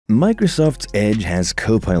Microsoft's Edge has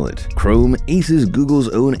Copilot. Chrome aces Google's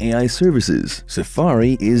own AI services.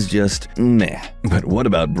 Safari is just meh. But what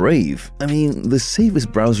about Brave? I mean, the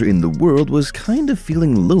safest browser in the world was kind of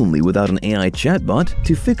feeling lonely without an AI chatbot.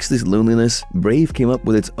 To fix this loneliness, Brave came up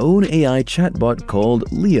with its own AI chatbot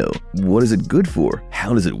called Leo. What is it good for?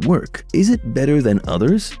 How does it work? Is it better than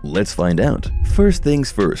others? Let's find out. First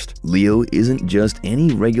things first, Leo isn't just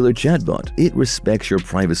any regular chatbot. It respects your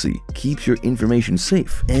privacy, keeps your information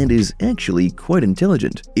safe, and is actually quite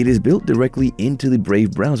intelligent. It is built directly into the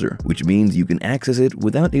Brave browser, which means you can access it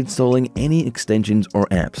without installing any extensions or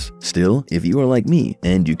apps. Still, if you are like me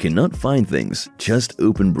and you cannot find things, just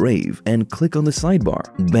open Brave and click on the sidebar.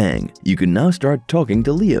 Bang! You can now start talking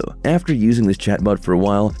to Leo. After using this chatbot for a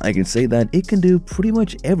while, I can say that it can do pretty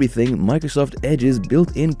much everything Microsoft Edge's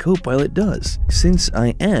built-in Copilot does. Since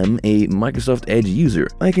I am a Microsoft Edge user,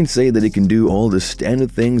 I can say that it can do all the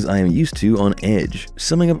standard things I am used to on Edge.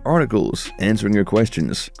 Summing up articles, answering your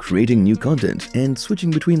questions, creating new content, and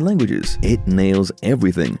switching between languages. It nails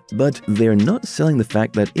everything. But they're not selling the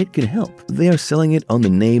fact that it can help. They are selling it on the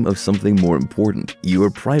name of something more important: your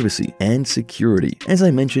privacy and security. As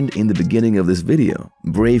I mentioned in the beginning of this video,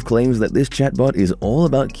 Brave claims that this chatbot is all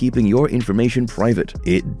about keeping your information private.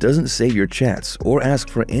 It doesn't save your chats or ask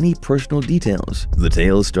for any personal details. The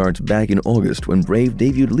tale starts back in August when Brave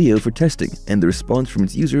debuted Leo for testing, and the response from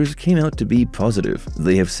its users came out to be positive.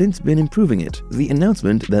 They have since been improving it. The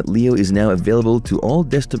announcement that Leo is now available to all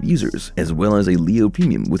desktop users, as well as a Leo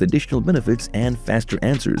Premium with additional benefits and faster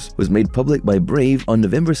answers, was made public by Brave on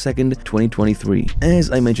November 2nd, 2023.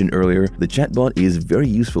 As I mentioned earlier, the chatbot is very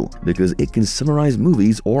useful because it can summarize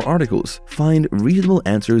movies or articles, find reasonable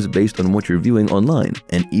answers based on what you're viewing online,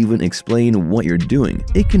 and even explain what you're doing.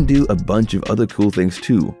 It can do a bunch of other cool things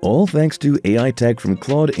too, all thanks to AI tech from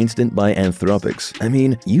Claude Instant by Anthropics. I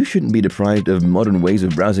mean, you shouldn't be deprived of modern ways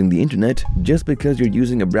of browsing the internet just because you're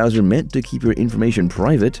using a browser meant to keep your information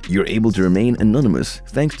private. You're able to remain anonymous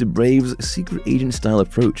thanks to Brave's secret agent style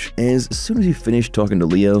approach. As soon as you finish talking to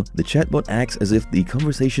Leo, the chatbot acts as if the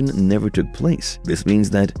conversation never took place. This means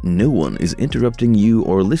that no one is interrupting you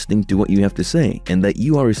or listening to what you have to say, and that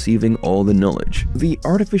you are receiving all the knowledge. The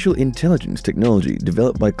artificial intelligence technology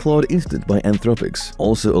developed by Claude Instant by Anthropics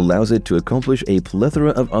also allows it to accomplish a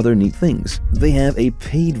plethora of other neat things. They have a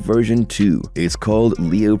paid version too. It's called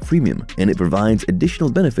Leo Premium, and it provides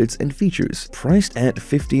additional benefits and features. Priced at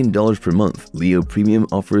 $15 per month, Leo Premium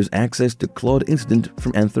offers access to Claude Instant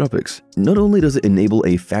from Anthropics. Not only does it enable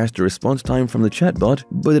a faster response time from the chatbot,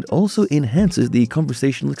 but it also enhances the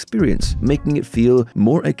conversational experience, making it feel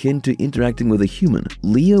more akin to interacting with a human.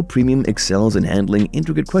 Leo Premium excels in handling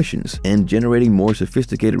intricate questions and generating more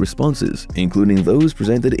sophisticated responses, including those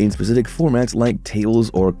presented in specific formats like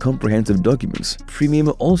tables or comprehensive documents.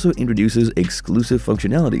 Premium also introduces exclusive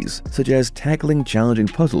functionalities, such as tackling challenging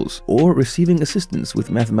puzzles or receiving assistance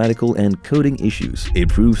with mathematical and coding issues. It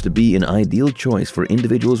proves to be an ideal choice for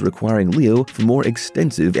individuals requiring Leo for more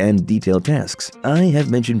extensive and detailed tasks. I have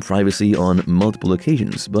mentioned privacy on multiple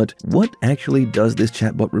occasions, but what actually does this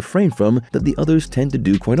chatbot refrain from that the others tend to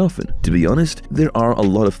do quite often? To be honest, there are a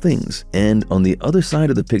lot of things, and on the other side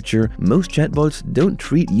of the picture, most chatbots don't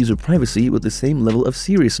treat user privacy with the same level of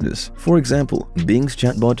seriousness. For example, Bing's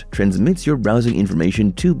chatbot transmits your browsing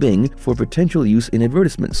information to Bing for potential use in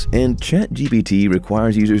advertisements, and ChatGPT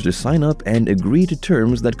requires users to sign up and agree to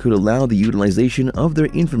terms that could allow the utilization of their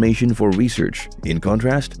information for research. In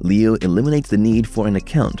contrast, Leo eliminates the need for an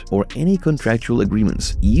account or any contractual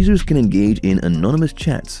agreements. Users can engage in anonymous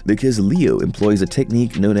chats because Leo employs a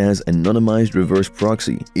technique known as anonymized reverse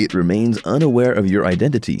proxy. It remains unaware of your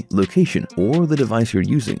identity, location, or the device you're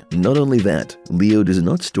using. Not only that, Leo does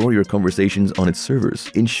not store your conversations on its servers,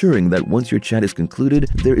 ensuring that once your chat is concluded,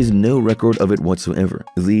 there is no record of it whatsoever.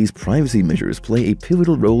 These privacy measures play a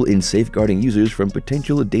pivotal role in safeguarding users from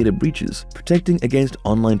potential data breaches, protecting against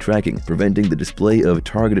online tracking, preventing the display of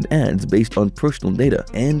targeted ads based on personal data,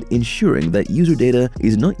 and ensuring that user data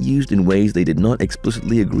is not used in ways they did not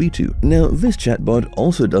explicitly agree to. Now, this chatbot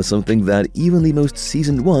also does something that even the most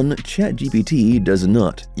seasoned one, ChatGPT, does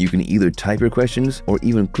not. You can either type your questions or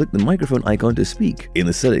even click the microphone icon to speak. In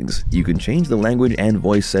the settings, you can change the language and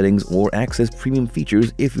voice settings or access premium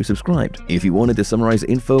features if you're subscribed. If you wanted to summarize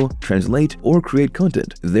info, translate, or create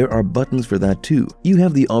content, there are buttons for that too. You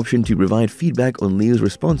have the option to provide feedback on Leo's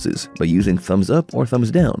responses by using thumbs up or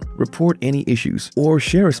thumbs down, report any issues, or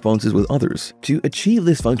share responses with others. To achieve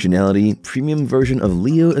this functionality, premium version of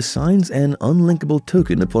Leo assigns an unlinkable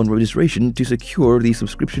token upon registration to secure the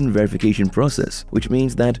subscription verification process, which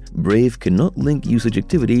means that Brave cannot link usage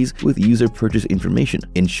activities with user purchase information,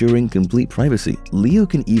 ensuring complete privacy. Leo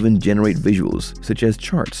can even generate visuals models, such as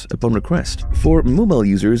charts, upon request. For mobile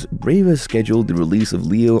users, Brave has scheduled the release of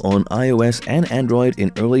Leo on iOS and Android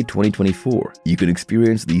in early 2024. You can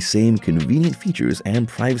experience the same convenient features and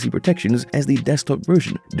privacy protections as the desktop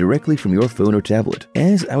version directly from your phone or tablet.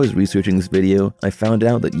 As I was researching this video, I found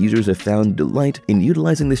out that users have found delight in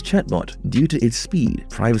utilizing this chatbot due to its speed,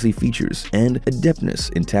 privacy features, and adeptness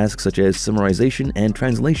in tasks such as summarization and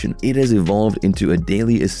translation. It has evolved into a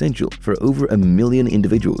daily essential for over 1 million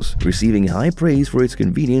individuals, receiving high praise for its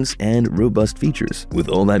convenience and robust features. With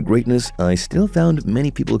all that greatness, I still found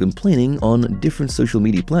many people complaining on different social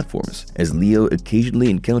media platforms, as Leo occasionally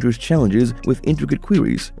encounters challenges with intricate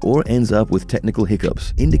queries or ends up with technical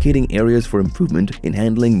hiccups, indicating areas for improvement in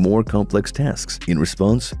handling more complex tasks. In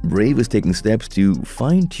response, Brave is taking steps to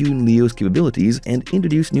fine-tune Leo's capabilities and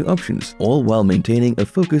introduce new options, all while maintaining a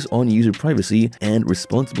focus on user privacy and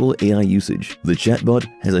responsible AI usage. The chatbot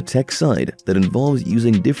has a tech side that involves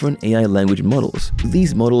using different AI language models.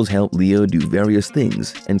 These models help Leo do various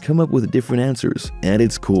things and come up with different answers. At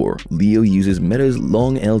its core, Leo uses Meta's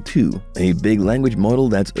Long-L2, a big language model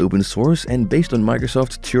that's open source and based on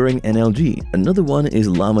Microsoft's Turing NLG. Another one is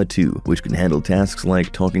Llama 2, which can handle tasks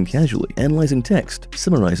like talking casually, analyzing text,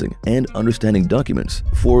 summarizing, and understanding documents.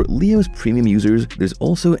 For Leo's premium users, there's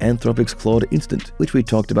also Anthropic's Claude Instant, which we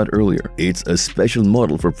talked about earlier. It's a special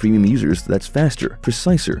model for premium users that's faster,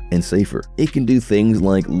 preciser, and safer. It can do things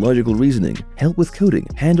like logical reasoning, help with coding,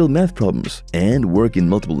 handle math problems, and work in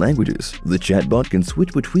multiple languages. The chatbot can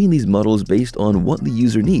switch between these models based on what the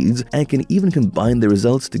user needs and can even combine the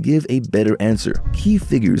results to give a better answer. Key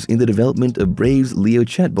figures in the development of Brave's Leo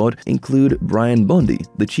chatbot include Brian Bondi,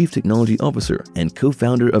 the Chief Technology Officer and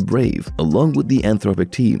co-founder of Brave, along with the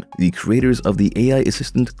Anthropic team, the creators of the AI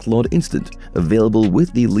assistant Claude Instant, available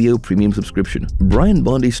with the Leo Premium subscription. Brian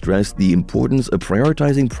Bondi stressed the importance of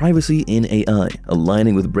prioritizing privacy in AI,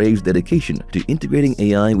 aligning with Brave's dedication to integrating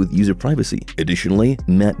AI with user privacy. Additionally,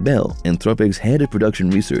 Matt Bell, Anthropic's head of production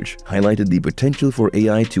research, highlighted the potential for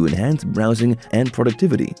AI to enhance browsing and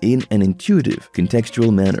productivity in an intuitive,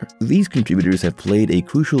 contextual manner. These contributors have played a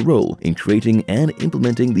crucial role in creating and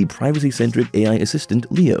implementing the privacy-centric AI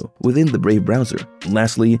assistant Leo within the Brave browser.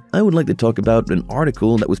 Lastly, I would like to talk about an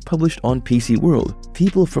article that was published on PC World.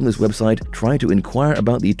 People from this website tried to inquire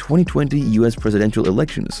about the 2020 US presidential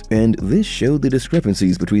elections, and this showed the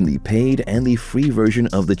discrepancies between the paid and the free version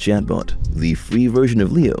of the chatbot. The free version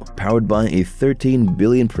of Leo, powered by a 13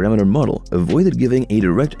 billion parameter model, avoided giving a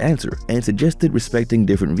direct answer and suggested respecting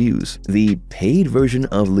different views. The paid version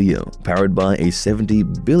of Leo, powered by a 70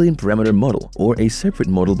 billion parameter model or a separate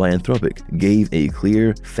model by Anthropic, gave a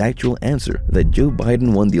clear, factual answer that Joe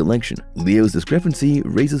Biden won the election. Leo's discrepancy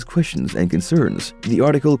raises questions and concerns. The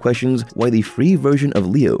article questions why the free version of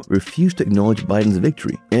Leo refused to acknowledge Biden's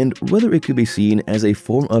victory and whether it could be seen as a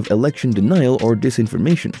form of election denial or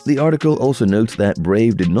disinformation. The article also notes that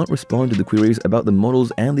Brave did not respond to the queries about the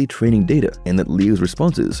models and the training data, and that Leo's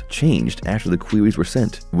responses changed after the queries were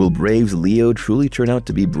sent. Will Brave's Leo truly turn out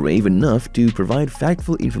to be brave enough to provide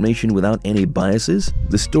factful information without any biases?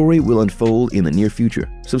 The story will unfold in the near future.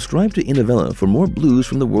 Subscribe to Innovella for more blues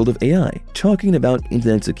from the world of AI. Talking about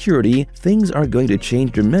internet security, things are going to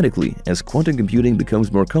change dramatically as quantum computing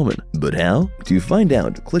becomes more common. But how? To find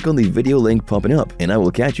out, click on the video link popping up, and I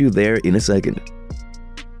will catch you there in a second.